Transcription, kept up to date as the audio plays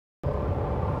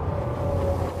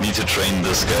Need to train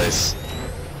these guys.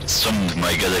 Summon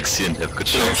my galaxy and have good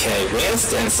show. Okay,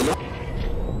 where's Dancer?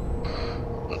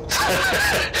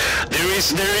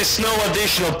 there is no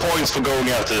additional points for going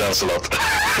after Lancelot.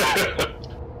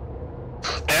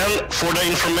 And for the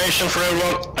information for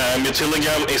everyone,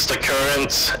 Mutilligam is the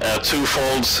current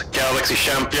twofold Galaxy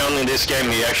champion in this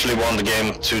game. He actually won the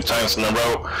game 2 times in a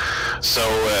row. So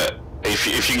if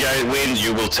you guys win,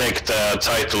 you will take the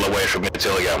title away from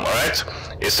Mutilligam, alright?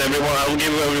 I'll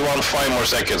give everyone 5 more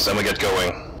seconds, then we get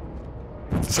going.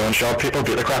 So in short, people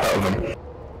beat the crap out of them.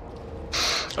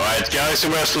 Alright, Galaxy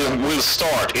Wrestling will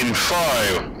start in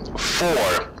 5,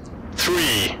 4,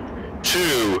 3,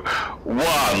 2,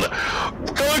 1.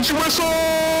 Galaxy Wrestle!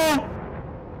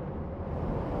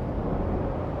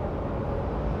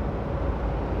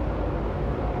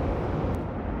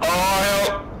 Oh hell!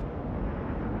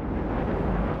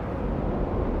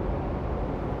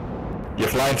 You're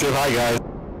flying too high, guys.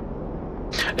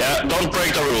 Yeah, don't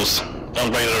break the rules.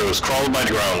 Don't break the rules. Crawl by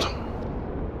the ground.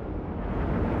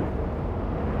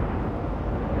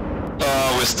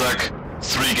 Oh, we're stuck.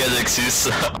 3 galaxies.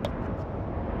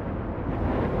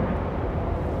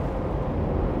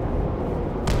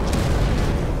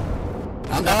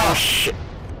 Oh shit.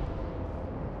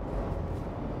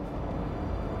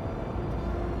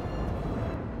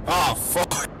 Oh,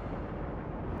 fuck.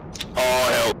 Oh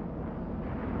hell.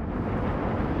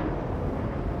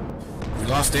 We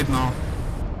lost it now.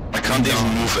 I can't even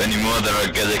move anymore, there are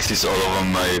galaxies all over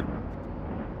my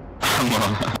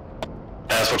armor.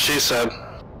 That's what she said.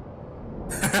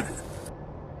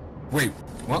 Wait,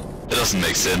 what? It doesn't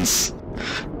make sense.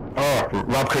 Oh,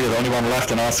 Rob, you're the only one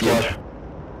left in our squad. Yep.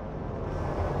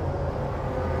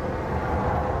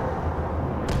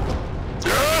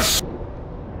 Yes!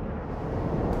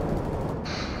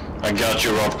 I got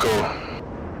you, Robco.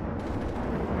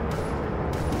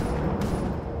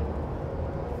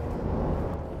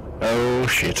 Oh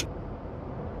shit.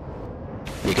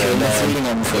 You Go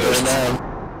down first.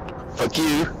 Fuck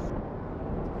you.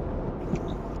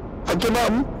 Fuck your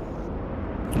mum.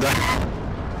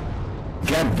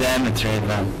 God damn it,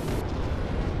 Rayman.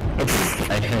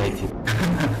 I hate you.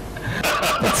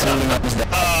 That's really not his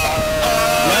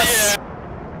Yes!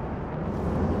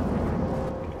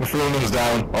 The floor is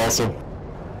down, also.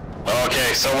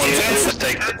 Okay, someone needs to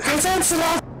take the...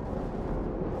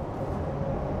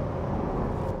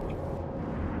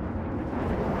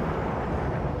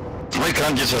 Why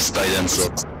can't you just die then, so?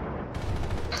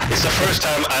 It's the first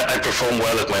time I perform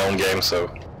well at my own game, so...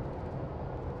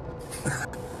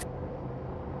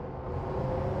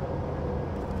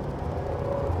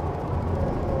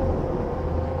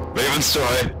 Raven's too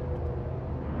high.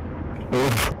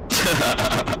 Oof.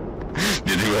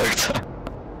 Nearly worked.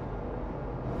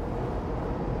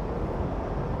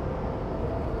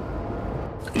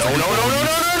 No!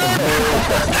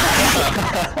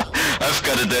 I've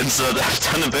got a dancer, I've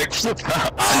done a backflip.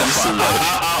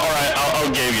 Alright,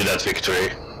 I'll give you that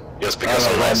victory. Just because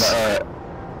I'm nice.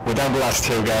 We're down the last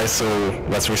 2 guys, so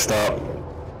let's restart.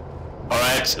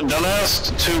 Alright, the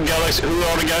last 2 galaxies... Who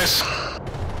are the guys?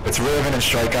 It's Raven and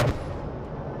Striker.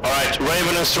 Alright,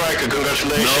 Raven and Striker,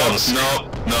 congratulations. No.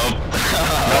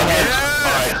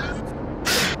 Alright.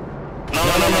 No,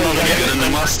 Get in the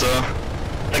master.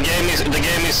 the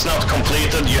game is not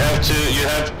completed. You have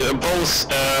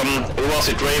both, who was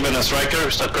it, Raven and Striker,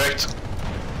 is that correct?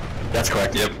 That's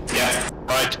correct. Yep. Yeah.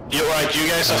 Right, you're right, you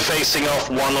guys are facing off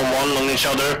one-on-one on each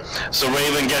other. So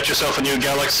Raven, get yourself a new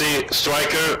galaxy.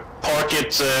 Striker, park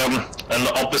it on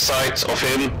the opposite of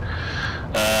him,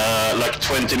 like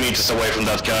 20 meters away from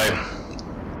that guy.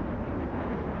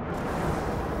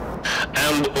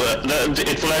 And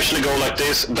it will actually go like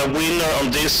this. The winner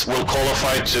on this will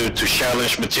qualify to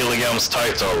challenge Mutilligam's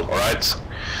title, alright?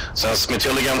 Since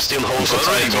Mutilligam still holds the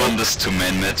title. I won this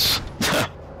 2-man match.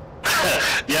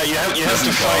 Yeah, you have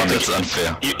to fight. That's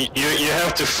unfair. You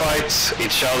have to fight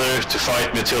each other to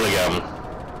fight Mutilligam.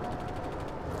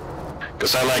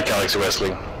 Because I like Galaxy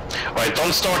Wrestling. Alright,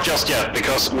 don't start just yet,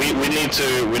 because we need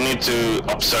to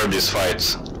observe this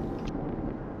fight.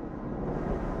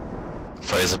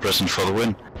 Fire suppression for the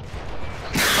win.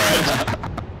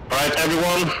 Alright,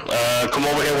 everyone, come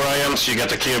over here where I am so you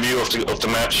get a clear view of the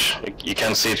match. You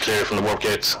can see it clearly from the warp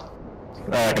gate.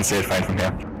 I can see it fine from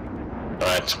here.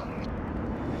 Alright.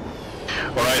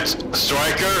 Alright,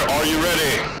 Striker, are you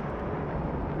ready?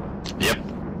 Yep.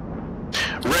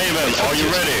 Raven, are you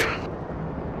ready?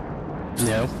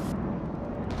 No.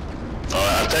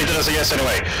 Alright, I'll take that as a yes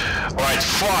anyway. Alright,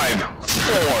 5,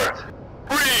 4,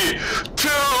 3, 2,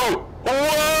 1,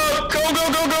 go!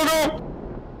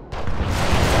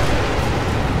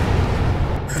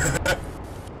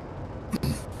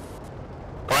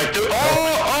 Alright,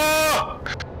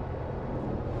 Alright,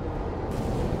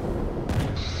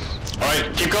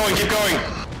 Alright, keep going, keep going.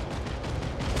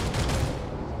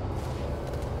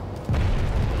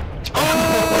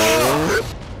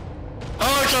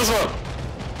 Oh, close one.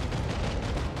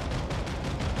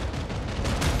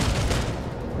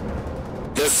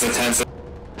 This is intense.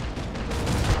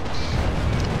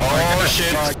 Oh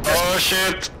shit, oh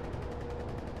shit.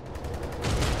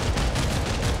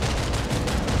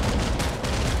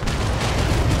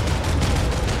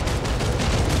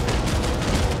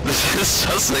 This is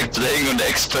just like playing on the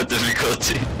expert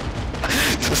difficulty.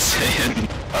 To say it.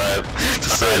 Alright, to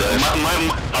say that.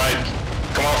 Alright,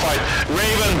 come on, fight.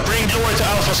 Raven, bring Glory to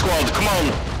Alpha Squad, come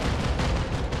on.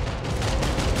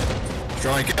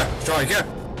 Striker.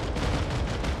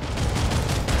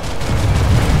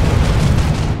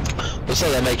 Looks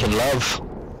like they're making love.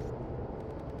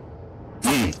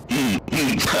 They're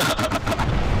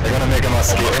gonna make a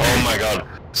mosquito. Oh my god.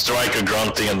 Striker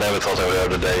grunting and never thought I would have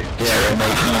the day. Yeah, they're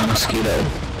making a mosquito.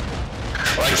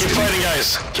 Alright, keep fighting,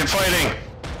 guys. Keep fighting.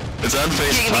 It's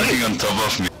Unfaced parking on top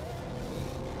of me.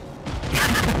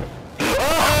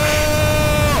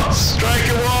 Oh!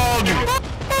 Striker won!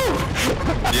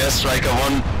 Yeah, Striker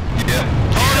 1. Yeah.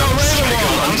 Oh no, Raven Striker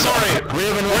won! I'm 1. sorry!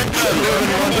 Raven won!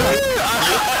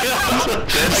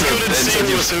 I couldn't see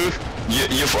you, Sue.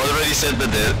 You've already said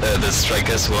that the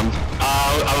Strikers won.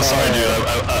 I'm sorry, dude.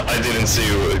 I didn't see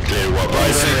you clear what.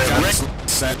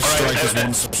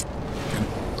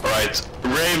 Alright,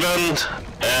 Raven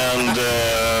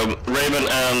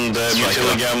and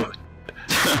Mutiligam.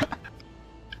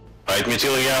 Alright,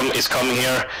 Mutiligam is coming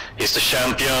here. He's the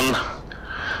champion.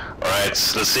 Alright,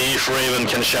 let's see if Raven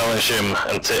can challenge him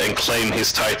and claim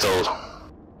his title.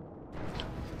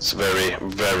 It's very,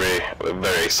 very,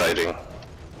 very exciting.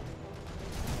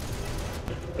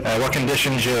 What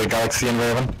conditions your Galaxy and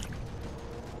Raven?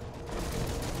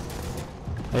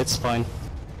 It's fine.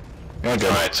 You're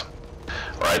good. Alright.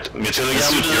 Alright, Mutiligam, Let's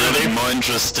do it a you little ready? bit more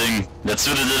interesting. Let's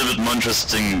do it a little bit more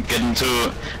interesting. Get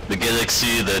into the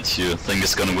Galaxy that you think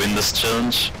is gonna win this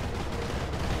challenge.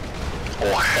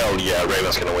 Oh hell yeah,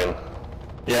 Raven's gonna win.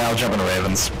 Yeah, I'll jump into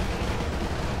Ravens.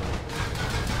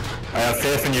 I have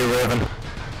faith in you, Raven.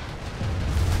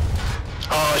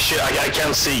 Oh shit, I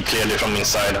can't see clearly from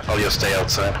inside. I'll just stay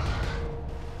outside.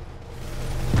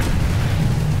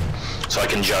 So I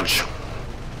can judge.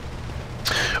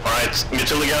 Alright,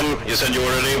 Mutiligam, you said you were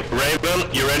ready. Raven,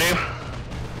 you ready?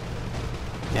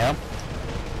 Yeah.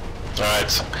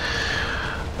 Alright.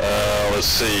 Let's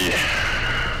see.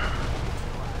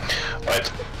 Alright.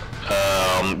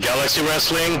 Galaxy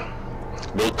Wrestling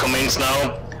will commence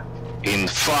now in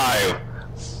 5,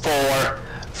 4,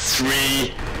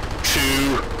 3, 2,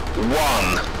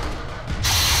 1.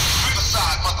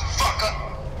 Suicide, motherfucker!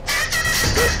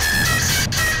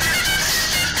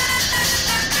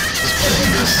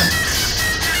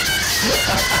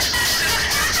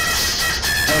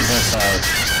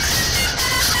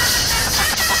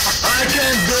 I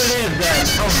can't believe that!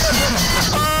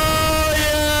 Oh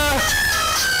yeah!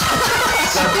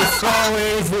 That is so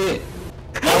easy!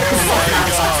 Oh my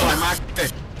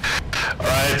god!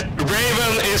 Alright,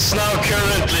 Raven is now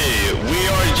currently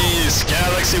WRG's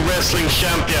Galaxy Wrestling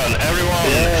Champion. Everyone,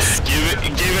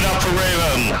 give it up for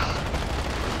Raven.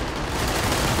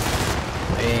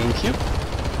 Thank you.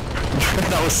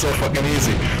 That was so fucking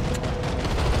easy.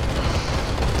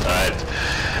 Alright,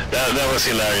 that was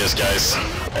hilarious, guys.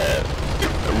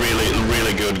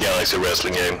 Really good Galaxy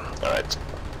Wrestling game. Alright.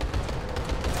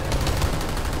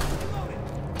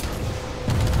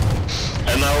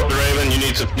 And now, Raven, you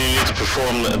need to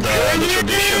perform the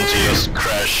tradition to just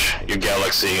crash your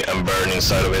Galaxy and burn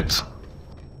inside of it.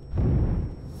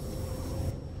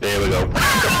 There we go.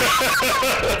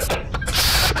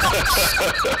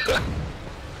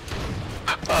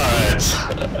 Alright,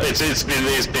 it's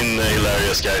been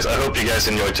hilarious, guys. I hope you guys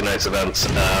enjoyed tonight's event.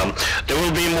 There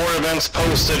will be more events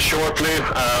posted shortly.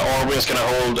 Arwin's gonna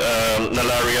hold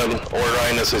Nalarian, or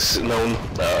Ryan as is known,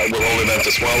 will hold event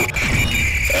as well.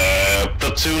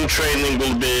 Platoon training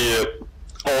will be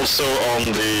also on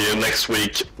the next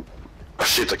week. Oh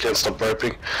shit, I can't stop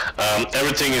burping.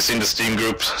 Everything is in the Steam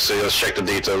group, so just check the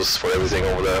details for everything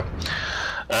over there.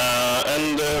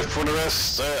 And for the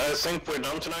rest, I think we're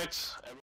done tonight.